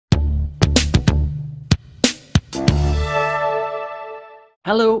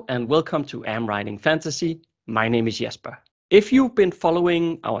Hello and welcome to Am Writing Fantasy. My name is Jesper. If you've been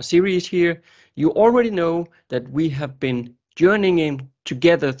following our series here, you already know that we have been journeying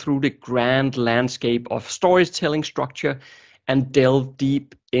together through the grand landscape of storytelling structure and delve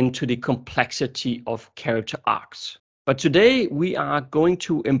deep into the complexity of character arcs. But today we are going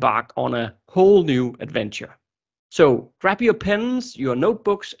to embark on a whole new adventure. So grab your pens, your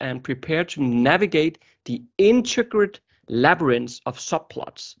notebooks, and prepare to navigate the intricate labyrinths of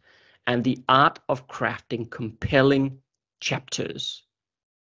subplots and the art of crafting compelling chapters.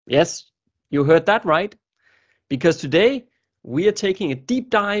 Yes, you heard that right. Because today we are taking a deep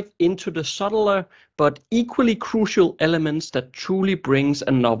dive into the subtler but equally crucial elements that truly brings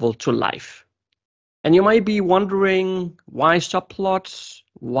a novel to life. And you might be wondering, why subplots?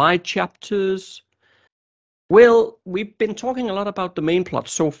 Why chapters? Well, we've been talking a lot about the main plot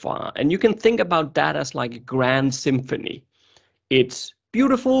so far, and you can think about that as like a grand symphony. It's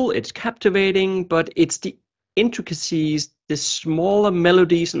beautiful, it's captivating, but it's the intricacies, the smaller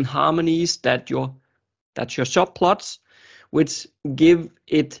melodies and harmonies that's your subplots, which give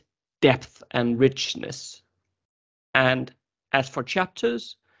it depth and richness. And as for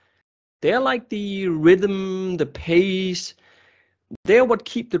chapters, they're like the rhythm, the pace, they're what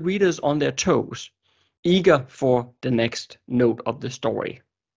keep the readers on their toes, eager for the next note of the story.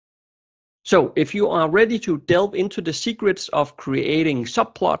 So if you are ready to delve into the secrets of creating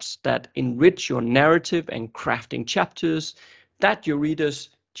subplots that enrich your narrative and crafting chapters that your readers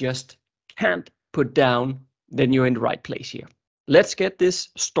just can't put down, then you're in the right place here. Let's get this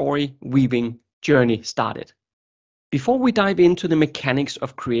story weaving journey started. Before we dive into the mechanics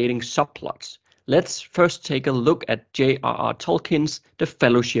of creating subplots, let's first take a look at J.R.R. Tolkien's The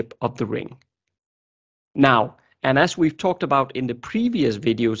Fellowship of the Ring. Now, and as we've talked about in the previous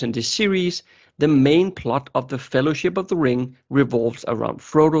videos in this series, the main plot of the Fellowship of the Ring revolves around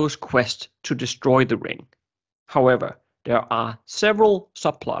Frodo's quest to destroy the ring. However, there are several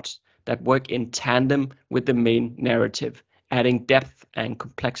subplots that work in tandem with the main narrative, adding depth and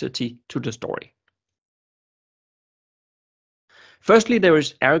complexity to the story. Firstly, there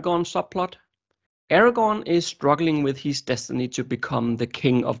is Aragorn's subplot. Aragorn is struggling with his destiny to become the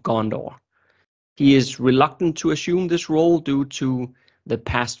King of Gondor. He is reluctant to assume this role due to the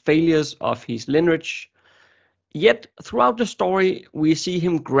past failures of his lineage. Yet throughout the story, we see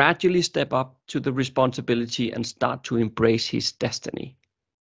him gradually step up to the responsibility and start to embrace his destiny.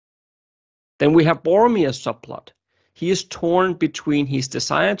 Then we have Boromir's subplot. He is torn between his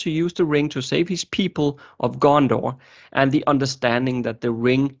desire to use the ring to save his people of Gondor and the understanding that the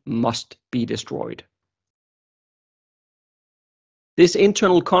ring must be destroyed. This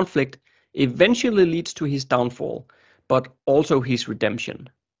internal conflict eventually leads to his downfall, but also his redemption.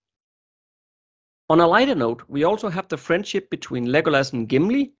 On a lighter note, we also have the friendship between Legolas and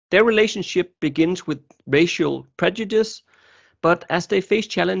Gimli. Their relationship begins with racial prejudice, but as they face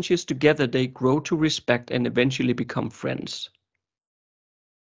challenges together, they grow to respect and eventually become friends.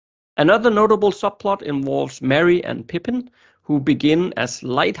 Another notable subplot involves Merry and Pippin, who begin as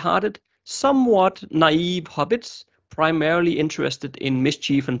light-hearted, somewhat naive hobbits, primarily interested in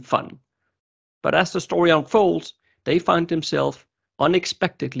mischief and fun. But as the story unfolds, they find themselves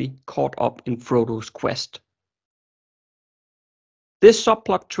unexpectedly caught up in Frodo's quest. This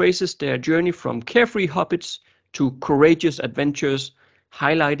subplot traces their journey from carefree hobbits to courageous adventures,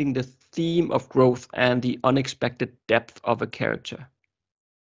 highlighting the theme of growth and the unexpected depth of a character.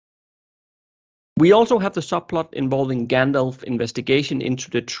 We also have the subplot involving Gandalf's investigation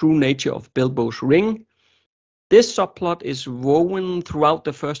into the true nature of Bilbo's ring. This subplot is woven throughout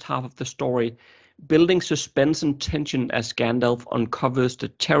the first half of the story, building suspense and tension as Gandalf uncovers the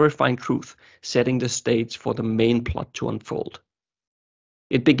terrifying truth, setting the stage for the main plot to unfold.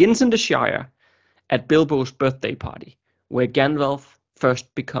 It begins in the Shire, at Bilbo's birthday party, where Gandalf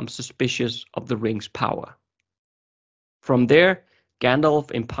first becomes suspicious of the ring's power. From there,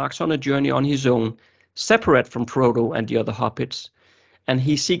 Gandalf embarks on a journey on his own, separate from Frodo and the other hobbits, and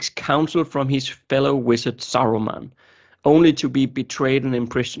he seeks counsel from his fellow wizard Saruman, only to be betrayed and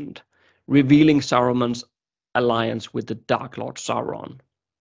imprisoned, revealing Saruman's alliance with the Dark Lord Sauron.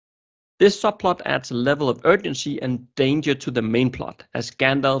 This subplot adds a level of urgency and danger to the main plot, as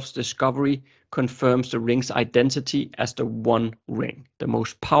Gandalf's discovery confirms the ring's identity as the One Ring, the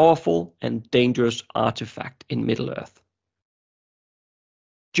most powerful and dangerous artifact in Middle-earth.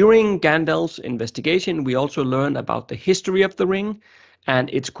 During Gandalf's investigation, we also learn about the history of the ring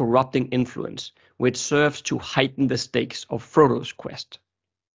and its corrupting influence, which serves to heighten the stakes of Frodo's quest.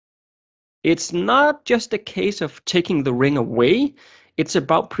 It's not just a case of taking the ring away, It's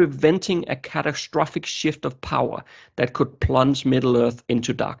about preventing a catastrophic shift of power that could plunge Middle-earth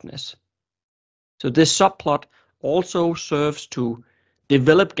into darkness. So this subplot also serves to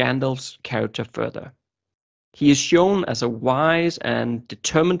develop Gandalf's character further. He is shown as a wise and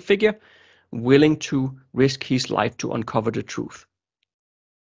determined figure, willing to risk his life to uncover the truth.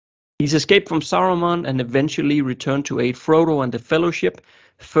 His escape from Saruman and eventually return to aid Frodo and the Fellowship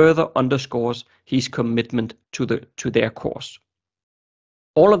further underscores his commitment to their cause.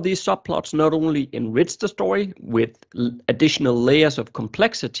 All of these subplots not only enrich the story with additional layers of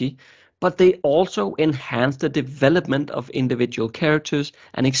complexity, but they also enhance the development of individual characters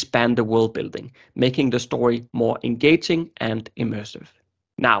and expand the world building, making the story more engaging and immersive.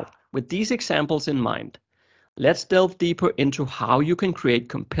 Now, with these examples in mind, let's delve deeper into how you can create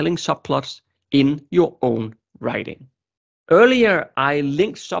compelling subplots in your own writing. Earlier, I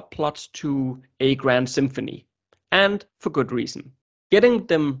linked subplots to a grand symphony, and for good reason. Getting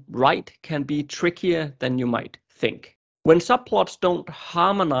them right can be trickier than you might think. When subplots don't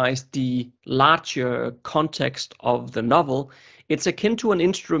harmonize the larger context of the novel, it's akin to an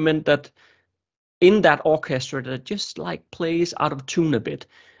instrument that in that orchestra that just like plays out of tune a bit.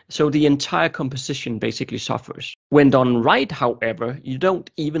 So the entire composition basically suffers. When done right, however, you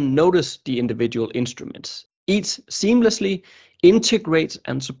don't even notice the individual instruments. Each seamlessly integrates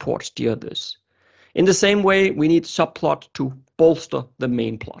and supports the others. In the same way, we need subplot to bolster the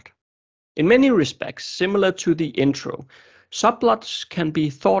main plot. In many respects, similar to the intro, subplots can be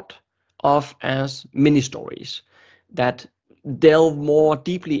thought of as mini-stories that delve more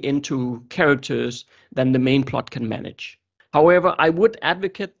deeply into characters than the main plot can manage. However, I would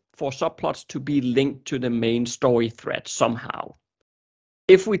advocate for subplots to be linked to the main story thread somehow.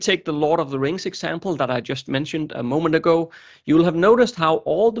 If we take the Lord of the Rings example that I just mentioned a moment ago, you'll have noticed how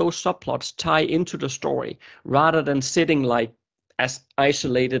all those subplots tie into the story rather than sitting like as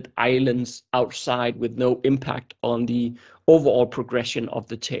isolated islands outside with no impact on the overall progression of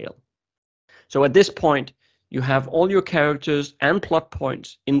the tale. So at this point, you have all your characters and plot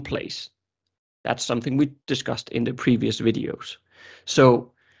points in place. That's something we discussed in the previous videos.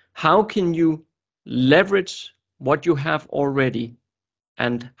 So how can you leverage what you have already,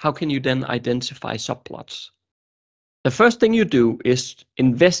 and how can you then identify subplots? The first thing you do is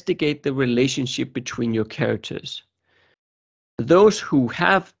investigate the relationship between your characters. Those who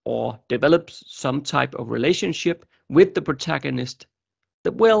have or develop some type of relationship with the protagonist,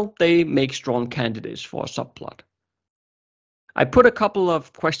 well, they make strong candidates for a subplot. I put a couple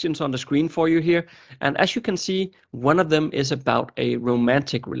of questions on the screen for you here, and as you can see, one of them is about a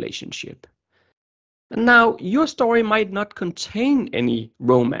romantic relationship. Now, your story might not contain any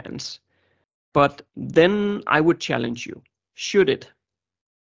romance, but then I would challenge you, should it?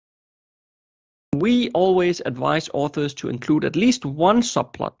 We always advise authors to include at least one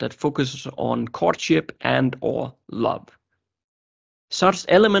subplot that focuses on courtship and/or love. Such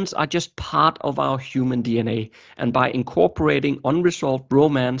elements are just part of our human DNA, and by incorporating unresolved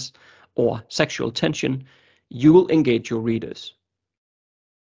romance or sexual tension, you will engage your readers.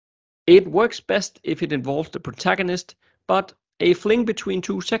 It works best if it involves the protagonist, but a fling between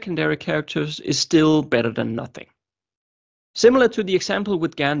two secondary characters is still better than nothing. Similar to the example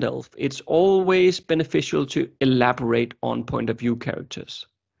with Gandalf, it's always beneficial to elaborate on point of view characters.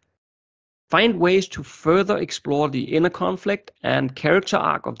 Find ways to further explore the inner conflict and character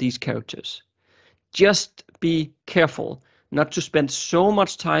arc of these characters. Just be careful not to spend so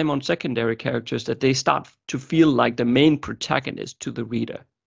much time on secondary characters that they start to feel like the main protagonist to the reader.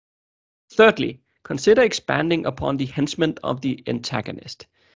 Thirdly, consider expanding upon the henchmen of the antagonist.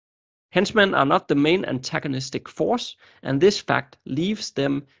 Henchmen are not the main antagonistic force, and this fact leaves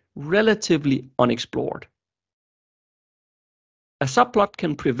them relatively unexplored. A subplot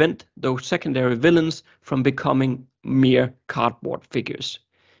can prevent those secondary villains from becoming mere cardboard figures.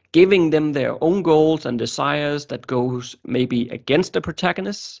 Giving them their own goals and desires that goes maybe against the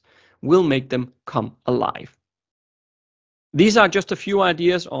protagonists will make them come alive. These are just a few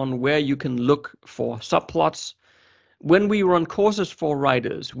ideas on where you can look for subplots. When we run courses for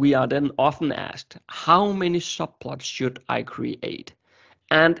writers, we are then often asked, how many subplots should I create?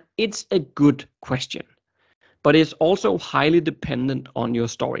 And it's a good question, but it's also highly dependent on your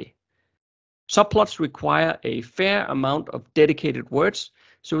story. Subplots require a fair amount of dedicated words,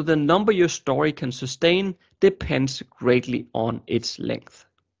 so the number your story can sustain depends greatly on its length.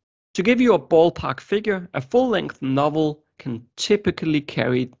 To give you a ballpark figure, a full-length novel can typically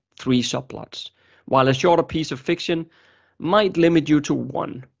carry 3 subplots, while a shorter piece of fiction might limit you to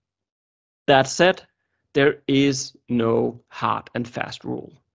 1. That said, there is no hard and fast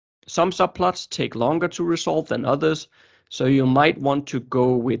rule. Some subplots take longer to resolve than others, So you might want to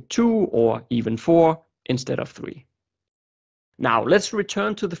go with 2 or even 4 instead of 3. Now let's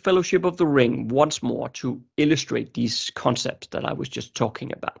return to the Fellowship of the Ring once more to illustrate these concepts that I was just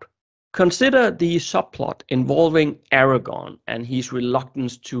talking about. Consider the subplot involving Aragorn and his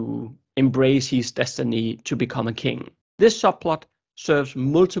reluctance to embrace his destiny to become a king. This subplot serves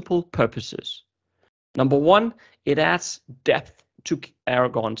multiple purposes. Number 1, it adds depth to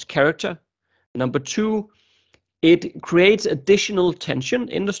Aragorn's character. Number 2, it creates additional tension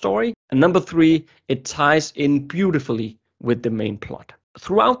in the story. And number 3, it ties in beautifully with the main plot.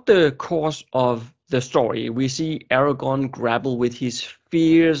 Throughout the course of the story, we see Aragorn grapple with his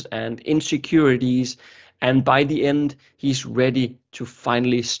fears and insecurities, and by the end, he's ready to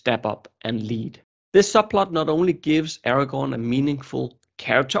finally step up and lead. This subplot not only gives Aragorn a meaningful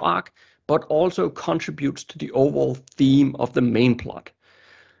character arc, but also contributes to the overall theme of the main plot.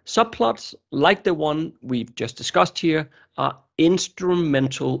 Subplots, like the one we've just discussed here, are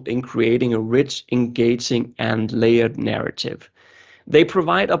instrumental in creating a rich, engaging, and layered narrative. They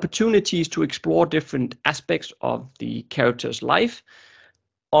provide opportunities to explore different aspects of the character's life,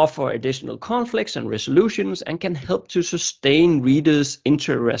 offer additional conflicts and resolutions, and can help to sustain readers'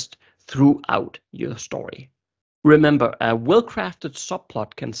 interest throughout your story. Remember, a well-crafted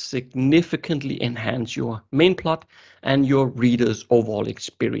subplot can significantly enhance your main plot and your reader's overall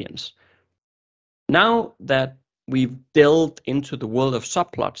experience. Now that we've delved into the world of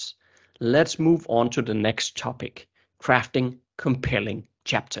subplots, let's move on to the next topic, crafting compelling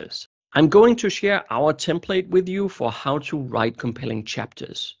chapters. I'm going to share our template with you for how to write compelling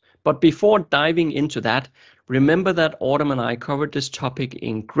chapters. But before diving into that, remember that Autumn and I covered this topic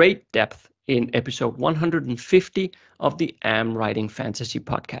in great depth in episode 150 of the Am Writing Fantasy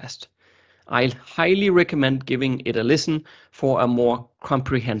podcast. I highly recommend giving it a listen for a more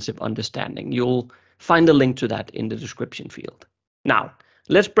comprehensive understanding. You'll find a link to that in the description field. Now,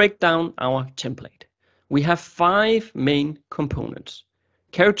 let's break down our template. We have 5 main components: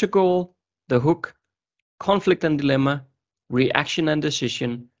 character goal, the hook, conflict and dilemma, reaction and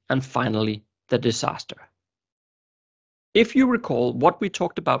decision, and finally, the disaster. If you recall what we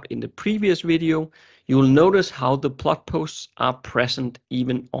talked about in the previous video, you'll notice how the plot posts are present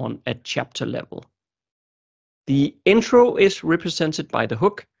even on a chapter level. The intro is represented by the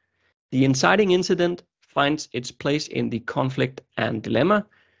hook. The inciting incident finds its place in the conflict and dilemma.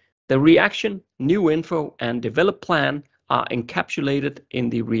 The reaction, new info, and develop plan are encapsulated in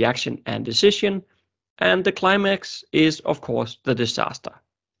the reaction and decision. And the climax is, of course, the disaster.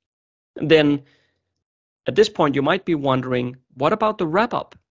 Then, at this point, you might be wondering, what about the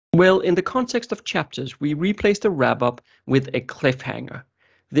wrap-up? Well, in the context of chapters, we replace the wrap-up with a cliffhanger.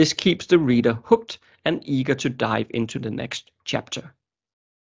 This keeps the reader hooked and eager to dive into the next chapter.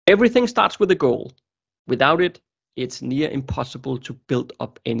 Everything starts with a goal. Without it, it's near impossible to build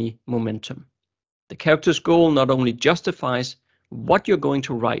up any momentum. The character's goal not only justifies what you're going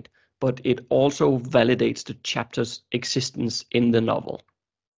to write, but it also validates the chapter's existence in the novel.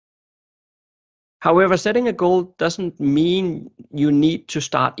 However, setting a goal doesn't mean you need to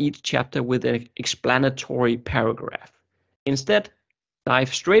start each chapter with an explanatory paragraph. Instead,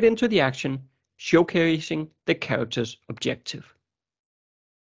 dive straight into the action, showcasing the character's objective.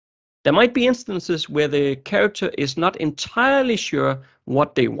 There might be instances where the character is not entirely sure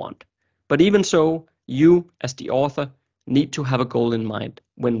what they want, but even so, you, as the author, need to have a goal in mind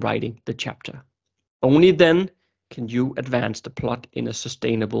when writing the chapter. Only then can you advance the plot in a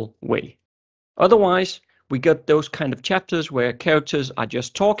sustainable way. Otherwise, we get those kind of chapters where characters are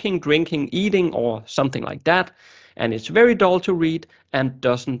just talking, drinking, eating, or something like that, and it's very dull to read and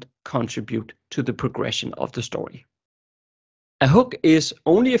doesn't contribute to the progression of the story. A hook is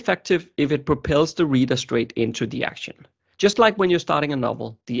only effective if it propels the reader straight into the action. Just like when you're starting a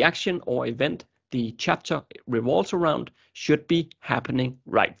novel, the action or event the chapter revolves around should be happening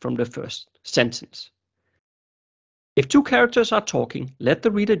right from the first sentence. If 2 characters are talking, let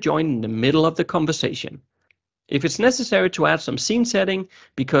the reader join in the middle of the conversation. If it's necessary to add some scene setting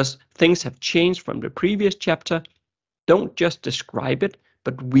because things have changed from the previous chapter, don't just describe it,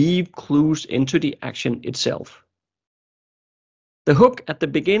 but weave clues into the action itself. The hook at the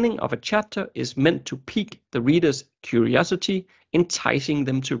beginning of a chapter is meant to pique the reader's curiosity, enticing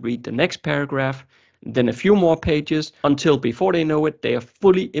them to read the next paragraph, then a few more pages, until before they know it, they are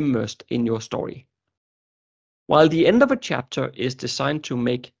fully immersed in your story. While the end of a chapter is designed to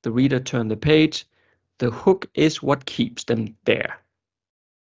make the reader turn the page, the hook is what keeps them there.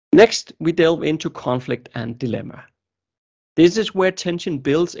 Next, we delve into conflict and dilemma. This is where tension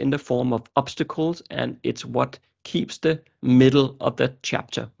builds in the form of obstacles, and it's what keeps the middle of the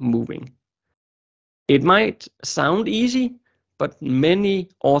chapter moving. It might sound easy, but many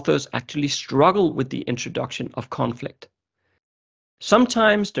authors actually struggle with the introduction of conflict.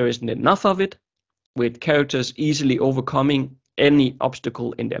 Sometimes there isn't enough of it, with characters easily overcoming any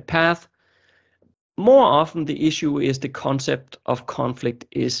obstacle in their path. More often, the issue is the concept of conflict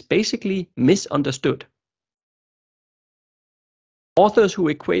is basically misunderstood. Authors who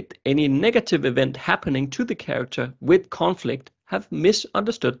equate any negative event happening to the character with conflict have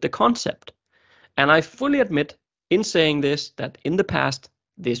misunderstood the concept. And I fully admit in saying this that in the past,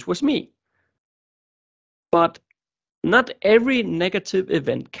 this was me. But not every negative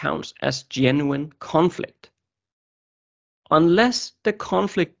event counts as genuine conflict. Unless the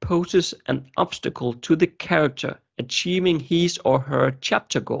conflict poses an obstacle to the character achieving his or her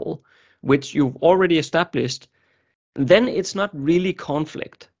chapter goal, which you've already established, then it's not really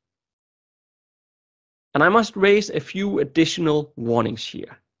conflict. And I must raise a few additional warnings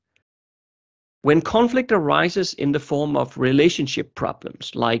here. When conflict arises in the form of relationship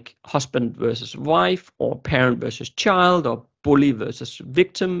problems like husband versus wife, or parent versus child, or bully versus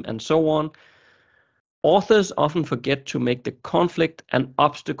victim, and so on, authors often forget to make the conflict an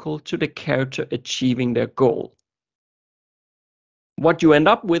obstacle to the character achieving their goal. What you end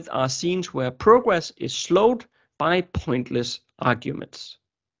up with are scenes where progress is slowed by pointless arguments.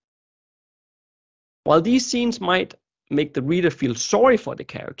 While these scenes might make the reader feel sorry for the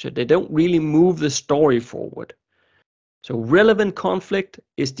character, they don't really move the story forward. So relevant conflict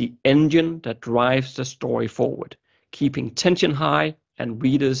is the engine that drives the story forward, keeping tension high and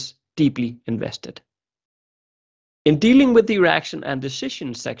readers deeply invested. In dealing with the reaction and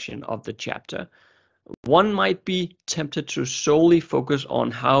decision section of the chapter, one might be tempted to solely focus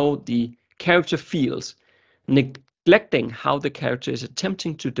on how the character feels, neglecting how the character is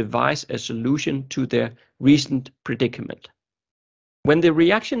attempting to devise a solution to their recent predicament. When the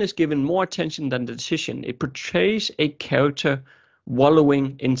reaction is given more attention than the decision, it portrays a character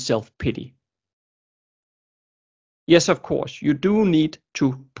wallowing in self-pity. Yes, of course, you do need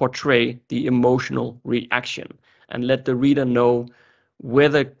to portray the emotional reaction and let the reader know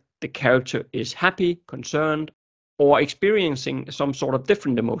whether the character is happy, concerned, or experiencing some sort of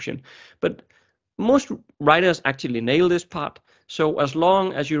different emotion. But most writers actually nail this part. So as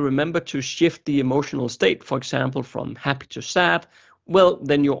long as you remember to shift the emotional state, for example, from happy to sad, well,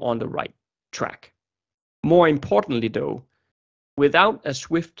 then you're on the right track. More importantly, though, without a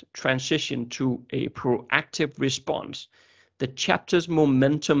swift transition to a proactive response, the chapter's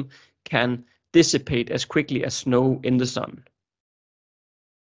momentum can dissipate as quickly as snow in the sun.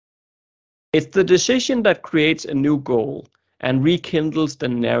 It's the decision that creates a new goal and rekindles the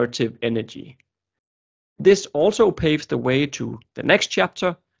narrative energy. This also paves the way to the next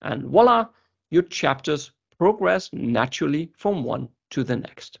chapter, and voila, your chapters progress naturally from one to the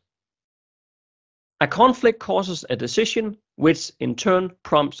next. A conflict causes a decision, which in turn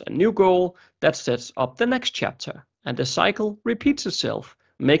prompts a new goal that sets up the next chapter, and the cycle repeats itself,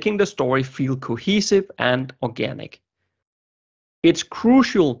 making the story feel cohesive and organic. It's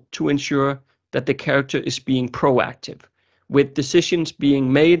crucial to ensure that the character is being proactive, with decisions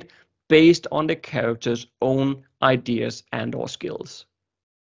being made based on the character's own ideas and/or skills.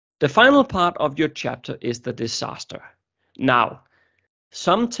 The final part of your chapter is the disaster. Now,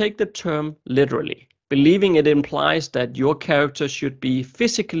 some take the term literally, believing it implies that your character should be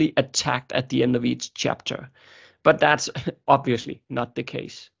physically attacked at the end of each chapter, but that's obviously not the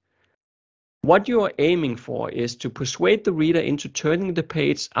case. What you are aiming for is to persuade the reader into turning the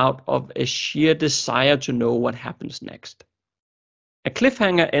page out of a sheer desire to know what happens next. A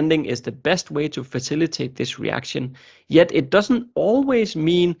cliffhanger ending is the best way to facilitate this reaction, yet it doesn't always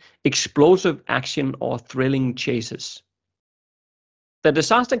mean explosive action or thrilling chases. The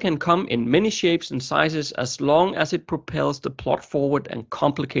disaster can come in many shapes and sizes as long as it propels the plot forward and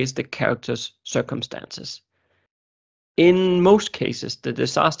complicates the character's circumstances. In most cases, the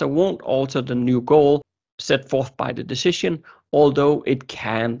disaster won't alter the new goal set forth by the decision, although it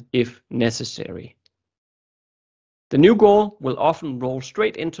can if necessary. The new goal will often roll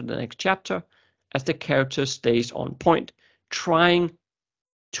straight into the next chapter as the character stays on point, trying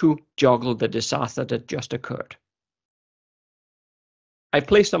to juggle the disaster that just occurred. I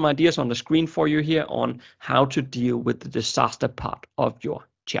placed some ideas on the screen for you here on how to deal with the disaster part of your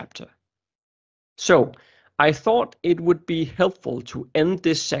chapter. So, I thought it would be helpful to end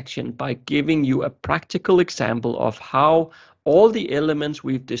this section by giving you a practical example of how all the elements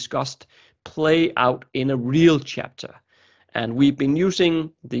we've discussed play out in a real chapter. And we've been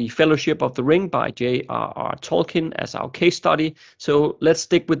using the Fellowship of the Ring by J.R.R. Tolkien as our case study, so let's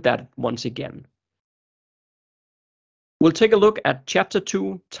stick with that once again. We'll take a look at chapter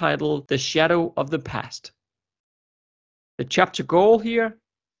 2, titled The Shadow of the Past. The chapter goal here?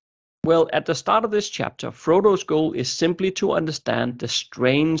 Well, at the start of this chapter, Frodo's goal is simply to understand the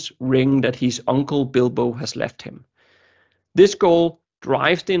strange ring that his uncle Bilbo has left him. This goal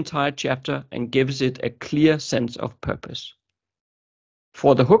drives the entire chapter and gives it a clear sense of purpose.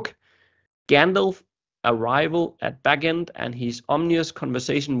 For the hook, Gandalf's arrival at Bag End and his ominous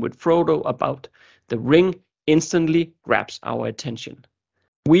conversation with Frodo about the ring instantly grabs our attention.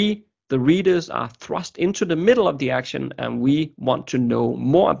 We, the readers, are thrust into the middle of the action, and we want to know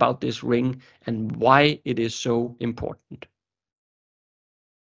more about this ring and why it is so important.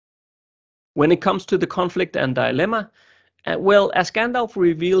 When it comes to the conflict and dilemma, well, as Gandalf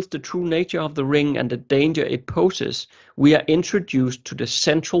reveals the true nature of the ring and the danger it poses, we are introduced to the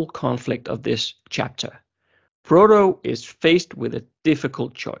central conflict of this chapter. Frodo is faced with a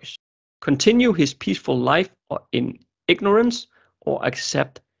difficult choice: continue his peaceful life in ignorance, or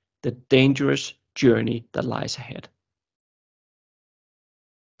accept the dangerous journey that lies ahead.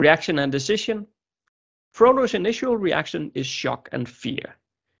 Reaction and decision. Frodo's initial reaction is shock and fear.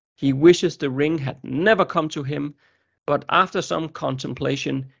 He wishes the ring had never come to him, but after some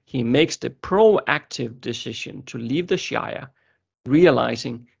contemplation, he makes the proactive decision to leave the Shire,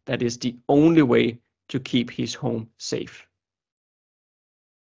 realizing that is the only way to keep his home safe.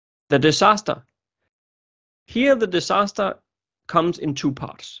 The disaster. Here the disaster comes in two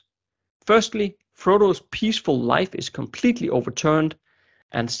parts. Firstly, Frodo's peaceful life is completely overturned,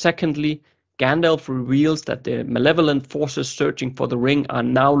 and secondly, Gandalf reveals that the malevolent forces searching for the ring are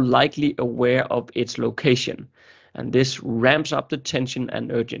now likely aware of its location, and this ramps up the tension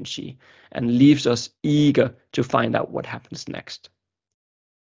and urgency and leaves us eager to find out what happens next.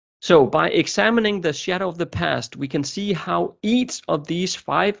 So, by examining the Shadow of the Past, we can see how each of these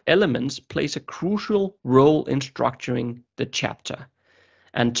 5 elements plays a crucial role in structuring the chapter.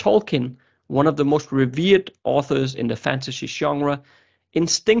 And Tolkien, one of the most revered authors in the fantasy genre,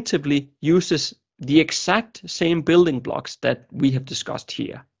 instinctively uses the exact same building blocks that we have discussed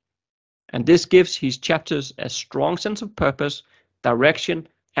here. And this gives his chapters a strong sense of purpose, direction,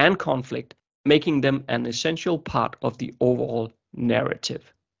 and conflict, making them an essential part of the overall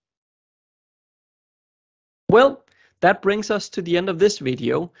narrative. Well, that brings us to the end of this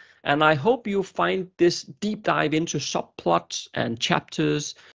video, and I hope you find this deep dive into subplots and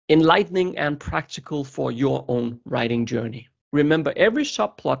chapters enlightening and practical for your own writing journey. Remember, every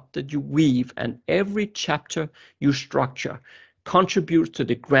subplot that you weave and every chapter you structure contributes to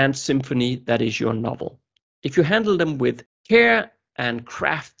the grand symphony that is your novel. If you handle them with care and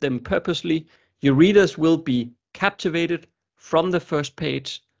craft them purposely, your readers will be captivated from the first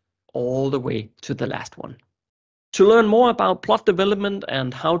page all the way to the last one. To learn more about plot development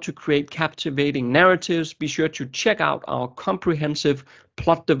and how to create captivating narratives, be sure to check out our comprehensive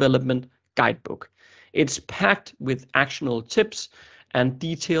plot development guidebook. It's packed with actionable tips and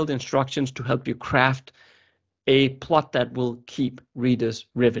detailed instructions to help you craft a plot that will keep readers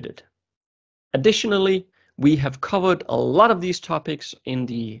riveted. Additionally, we have covered a lot of these topics in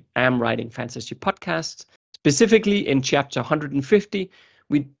the Am Writing Fantasy podcast. Specifically in chapter 150,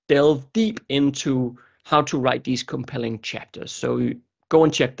 we delve deep into how to write these compelling chapters. So go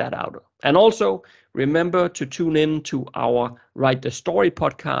and check that out. And also remember to tune in to our Write the Story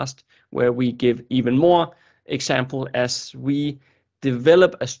podcast, where we give even more example as we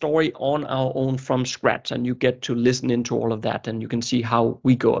develop a story on our own from scratch, and you get to listen into all of that and you can see how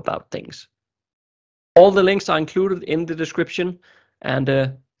we go about things. All the links are included in the description,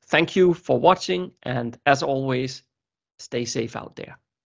 and thank you for watching, and as always, stay safe out there.